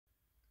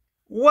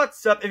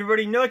What's up,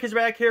 everybody? Noah is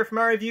back here for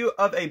my review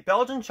of A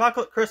Belgian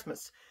Chocolate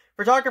Christmas.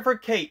 Photographer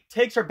Kate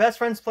takes her best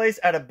friend's place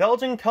at a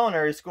Belgian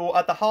culinary school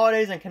at the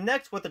holidays and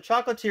connects with the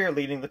chocolatier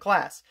leading the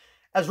class.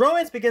 As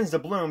romance begins to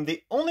bloom,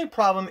 the only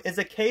problem is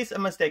a case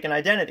of mistaken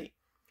identity.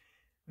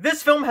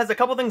 This film has a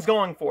couple things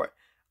going for it.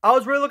 I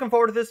was really looking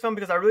forward to this film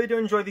because I really do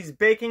enjoy these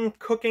baking,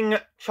 cooking,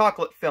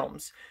 chocolate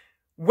films.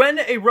 When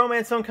a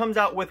romance film comes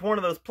out with one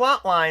of those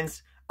plot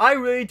lines, I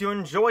really do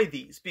enjoy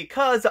these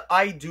because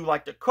I do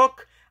like to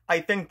cook. I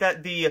think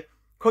that the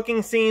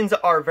cooking scenes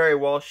are very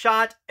well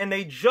shot, and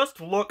they just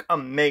look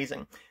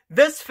amazing.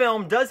 This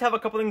film does have a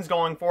couple things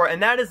going for it,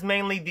 and that is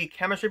mainly the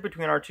chemistry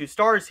between our two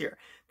stars here.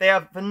 They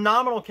have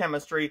phenomenal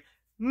chemistry.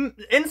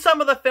 In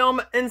some of the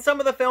film,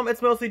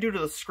 it's mostly due to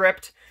the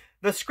script.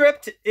 The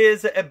script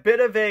is a bit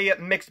of a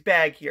mixed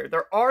bag here.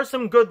 There are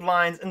some good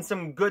lines and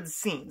some good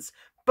scenes,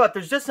 but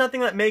there's just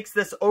nothing that makes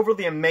this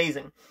overly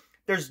amazing.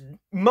 There's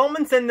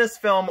moments in this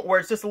film where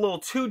it's just a little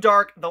too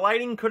dark. The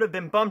lighting could have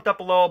been bumped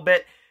up a little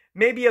bit.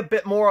 Maybe a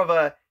bit more of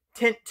a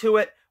tint to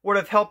it would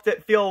have helped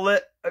it feel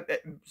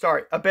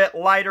a bit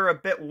lighter, a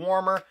bit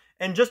warmer,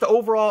 and just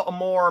overall a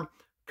more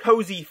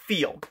cozy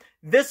feel.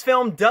 This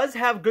film does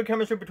have good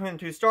chemistry between the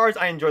two stars.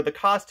 I enjoyed the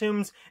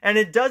costumes, and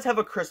it does have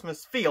a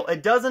Christmas feel.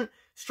 It doesn't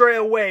stray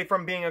away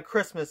from being a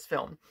Christmas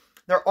film.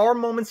 There are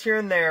moments here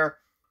and there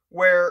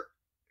where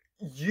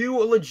you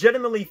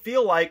legitimately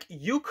feel like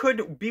you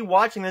could be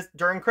watching this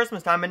during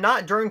Christmas time and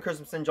not during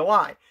Christmas in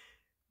July.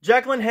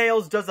 Jacqueline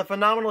Hales does a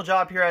phenomenal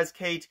job here as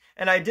Kate,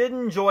 and I did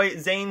enjoy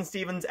Zane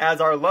Stevens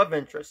as our love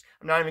interest.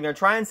 I'm not even going to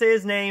try and say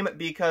his name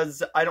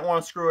because I don't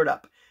want to screw it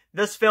up.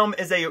 This film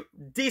is a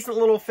decent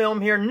little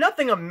film here,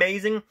 nothing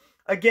amazing.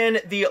 Again,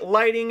 the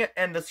lighting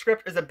and the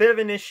script is a bit of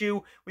an issue.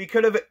 We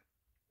could have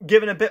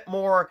given a bit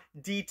more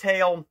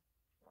detail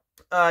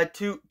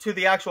to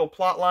the actual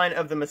plot line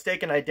of the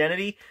mistaken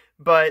identity,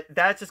 but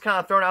that's just kind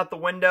of thrown out the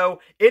window.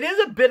 It is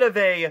a bit of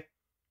a...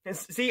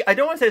 See, I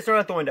don't want to say it's thrown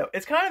out the window.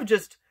 It's kind of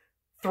just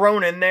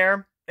thrown in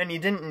there, and you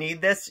didn't need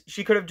this.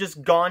 She could have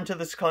just gone to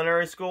this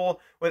culinary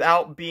school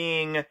without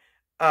being,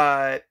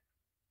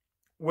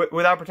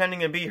 without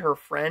pretending to be her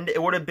friend.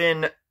 It would have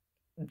been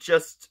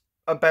just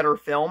a better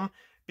film,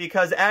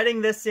 because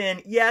adding this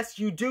in, yes,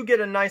 you do get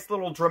a nice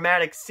little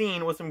dramatic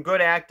scene with some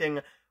good acting,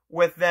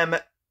 with them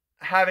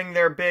having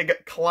their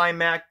big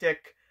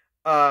climactic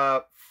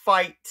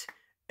fight,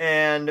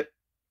 and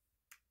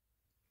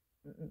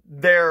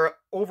their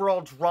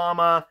overall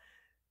drama.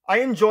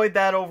 I enjoyed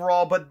that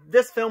overall, but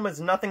this film is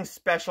nothing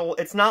special.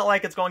 It's not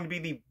like it's going to be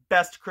the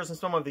best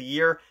Christmas film of the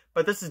year,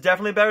 but this is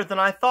definitely better than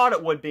I thought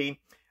it would be.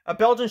 A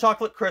Belgian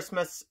Chocolate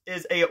Christmas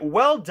is a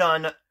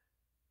well-done,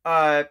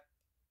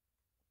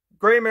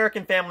 great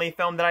American family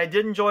film that I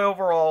did enjoy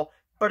overall,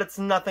 but it's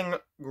nothing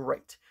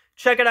great.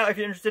 Check it out if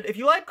you're interested. If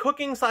you like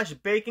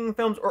cooking/baking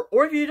films,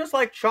 or if you just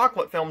like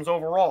chocolate films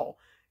overall,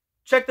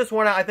 check this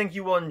one out. I think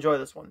you will enjoy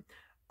this one.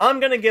 I'm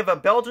going to give A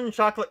Belgian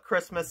Chocolate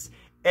Christmas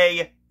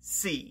a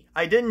C.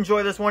 I did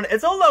enjoy this one.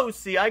 It's a low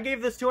C. I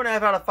gave this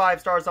 2.5 out of 5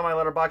 stars on my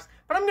letterbox,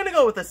 but I'm going to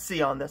go with a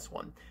C on this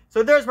one.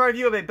 So there's my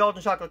review of A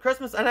Belgian Chocolate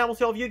Christmas, and I will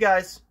see all of you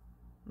guys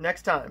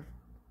next time.